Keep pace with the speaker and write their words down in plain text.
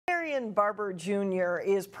Marion Barber Jr.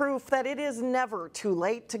 is proof that it is never too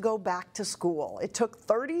late to go back to school. It took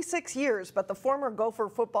 36 years, but the former Gopher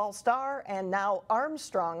football star and now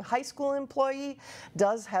Armstrong High School employee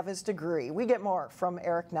does have his degree. We get more from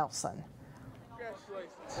Eric Nelson.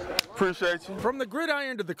 Appreciate you. From the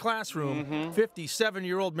gridiron to the classroom,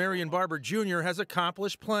 57-year-old Marion Barber Jr. has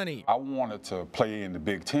accomplished plenty. I wanted to play in the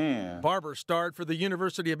Big Ten. Barber starred for the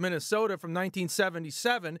University of Minnesota from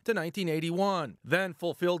 1977 to 1981, then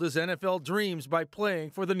fulfilled his NFL dreams by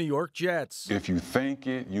playing for the New York Jets. If you think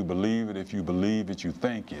it, you believe it. If you believe it, you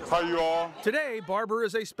think it. How you all? Today, Barber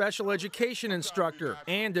is a special education instructor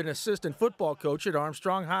and an assistant football coach at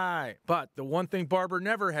Armstrong High. But the one thing Barber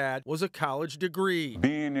never had was a college degree.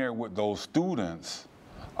 Being there with those students,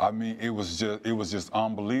 I mean, it was just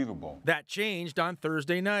unbelievable. That changed on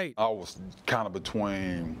Thursday night. I was kind of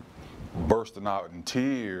between bursting out in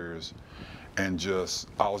tears and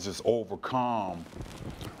I was just overcome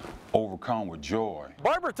with joy.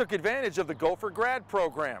 Barber took advantage of the Gopher grad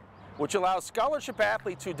program, which allows scholarship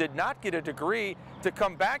athletes who did not get a degree to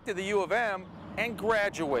come back to the U of M and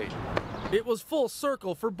graduate. It was full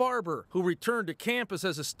circle for Barber, who returned to campus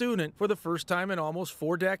as a student for the first time in almost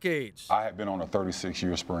 4 decades. I had been on a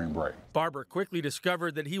 36-year spring break. Barber quickly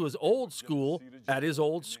discovered that he was old school at his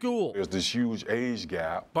old school. There's this huge age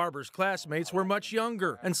gap. Barber's classmates were much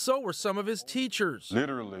younger, and so were some of his teachers.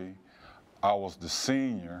 Literally, I was the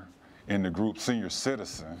senior in the group senior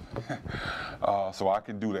citizen, so I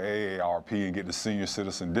can do the AARP and get the senior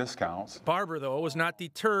citizen discounts. Barber, though, was not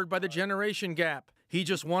deterred by the generation gap. He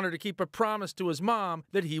just wanted to keep a promise to his mom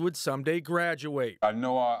that he would someday graduate. I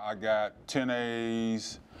know I got 10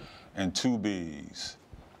 A's and 2 B's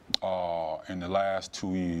in the last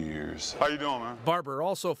 2 years. How you doing, man? Barber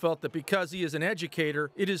also felt that because he is an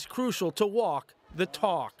educator, it is crucial to walk the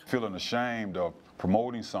talk. Feeling ashamed of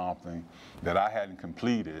promoting something that I hadn't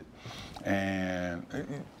completed, and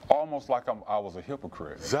almost like I was a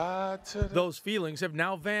hypocrite. Those feelings have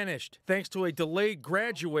now vanished. Thanks to a delayed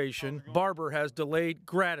graduation, Barber has delayed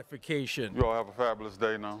gratification. You all have a fabulous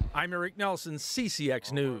day now. I'm Eric Nelson,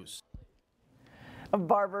 CCX News.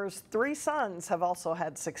 Barber's 3 sons have also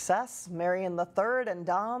had success. Marion III and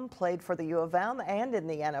Dom played for the U of M and in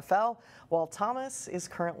the NFL, while Thomas is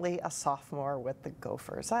currently a sophomore with the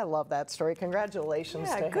Gophers. I love that story. Congratulations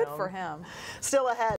to him. Yeah, good for him. Still ahead.